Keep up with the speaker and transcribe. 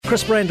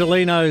Chris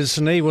Brandolino's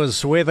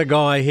NIWA's weather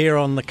guy here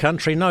on The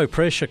Country. No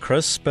pressure,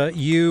 Chris, but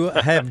you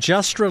have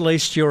just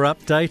released your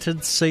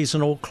updated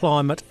seasonal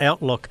climate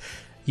outlook,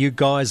 you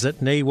guys at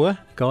NIWA,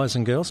 guys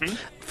and girls,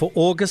 for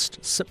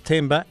August,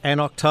 September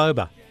and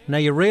October. Now,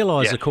 you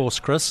realise, of course,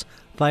 Chris,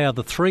 they are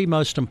the three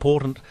most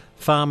important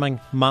farming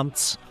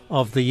months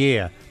of the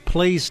year.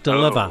 Please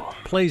deliver.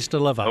 Please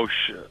deliver.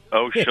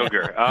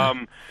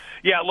 Sugar.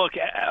 Yeah, look,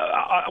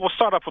 we'll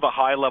start off with the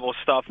high-level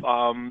stuff.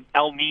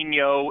 El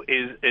Nino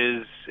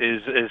is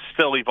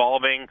still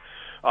evolving.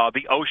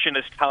 The ocean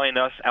is telling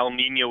us El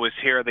Nino is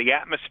here. The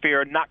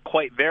atmosphere, not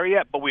quite there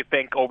yet, but we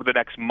think over the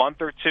next month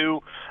or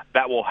two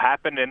that will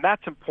happen. And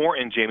that's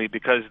important, Jamie,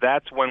 because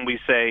that's when we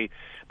say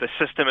the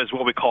system is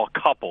what we call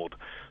coupled.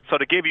 So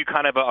to give you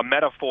kind of a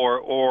metaphor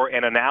or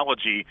an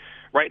analogy,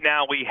 right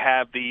now we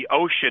have the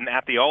ocean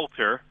at the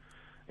altar,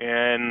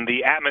 and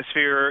the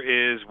atmosphere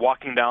is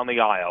walking down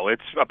the aisle.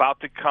 It's about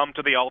to come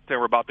to the altar.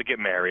 We're about to get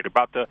married,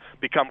 about to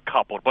become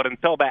coupled. But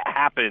until that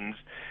happens,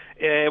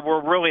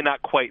 we're really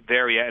not quite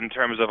there yet in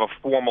terms of a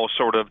formal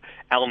sort of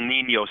El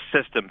Nino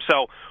system.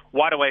 So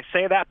why do I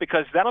say that?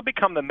 Because that'll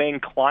become the main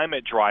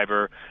climate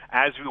driver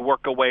as we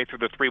work our way through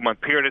the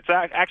 3-month period. It's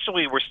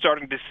actually, we're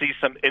starting to see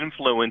some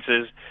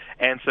influences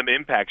and some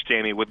impacts,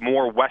 Jamie, with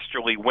more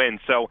westerly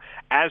winds. So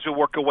as we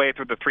work our way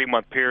through the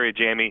 3-month period,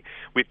 Jamie,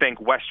 we think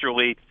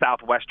westerly,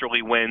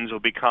 southwesterly winds will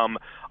become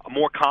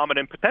more common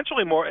and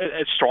potentially more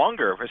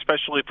stronger,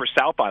 especially for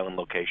South Island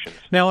locations.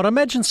 Now, I'd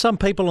imagine some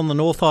people on the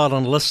North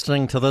Island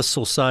listening to this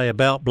will say,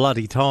 about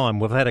bloody time,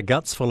 we've had a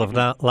guts full of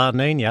La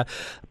Nina,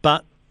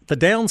 but the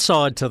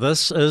downside to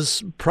this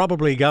is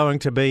probably going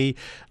to be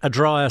a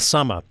drier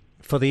summer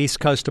for the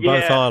east coast of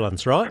both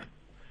islands, right?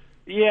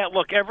 Yeah,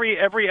 look,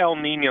 every El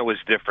Nino is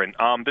different.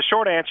 The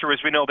short answer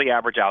is we know the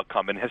average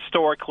outcome. And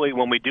historically,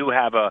 when we do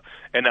have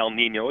an El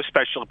Nino,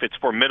 especially if it's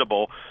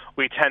formidable,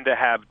 we tend to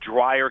have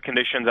drier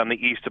conditions on the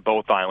east of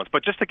both islands.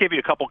 But just to give you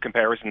a couple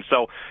comparisons,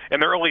 so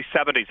in the early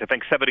 70s, I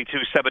think 72,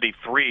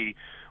 73,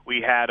 we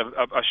had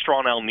a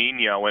strong El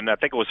Nino, and I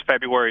think it was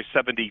February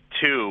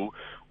 72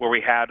 where we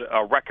had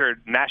a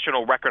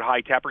national record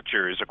high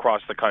temperatures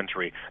across the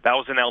country. That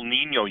was an El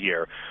Nino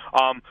year.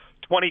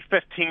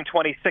 2015,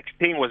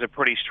 2016 was a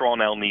pretty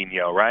strong El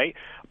Nino, right?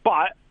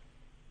 But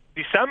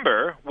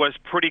December was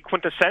pretty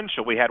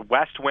quintessential. We had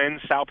west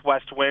winds,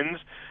 southwest winds,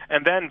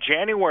 and then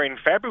January and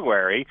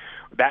February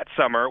that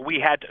summer, we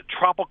had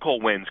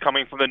tropical winds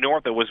coming from the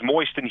north that was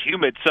moist and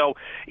humid. So,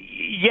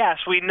 yes,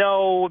 we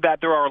know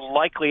that there are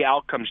likely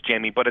outcomes,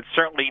 Jamie, but it's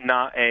certainly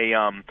not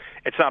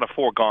it's not a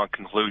foregone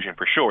conclusion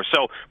for sure.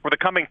 So for the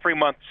coming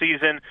 3-month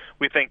season,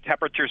 we think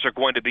temperatures are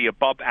going to be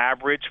above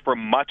average for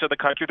much of the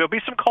country. There'll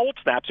be some cold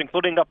snaps,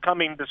 including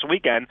upcoming this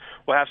weekend.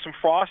 We'll have some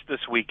frost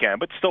this weekend,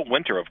 but still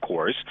winter, of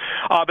course.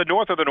 The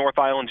north of the North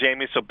Island,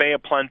 Jamie, so Bay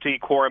of Plenty,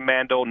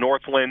 Coromandel,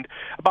 Northland,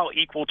 about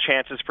equal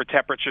chances for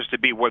temperatures to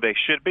be where they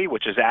should be,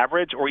 which is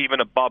average, or even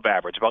above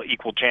average, about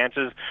equal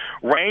chances.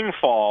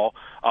 Rainfall,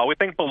 we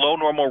think below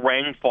normal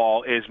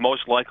rainfall is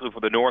most likely for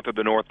the north of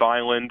the North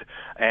Island.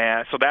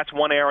 So that's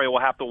one area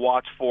we'll have to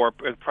watch for,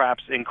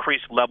 perhaps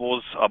increased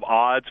levels of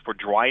odds for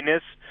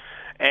dryness.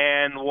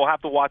 And we'll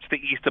have to watch the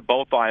east of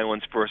both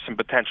islands for some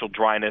potential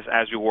dryness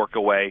as we work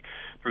away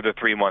through the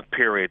 3-month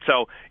period.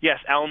 So, yes,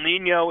 El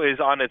Nino is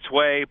on its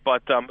way,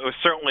 but it was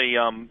certainly,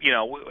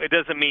 it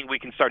doesn't mean we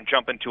can start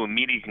jumping to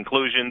immediate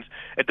conclusions.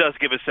 It does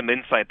give us some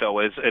insight, though,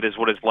 as it is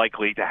what is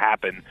likely to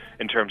happen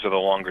in terms of the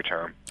longer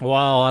term.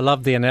 Wow, I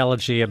love the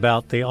analogy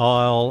about the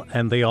aisle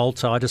and the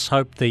altar. I just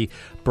hope the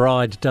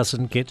bride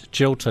doesn't get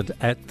jilted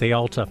at the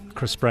altar,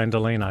 Chris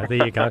Brandolino.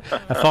 There you go.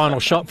 A final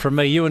shot from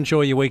me. You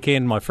enjoy your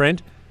weekend, my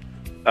friend.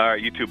 All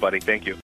right, you too, buddy. Thank you.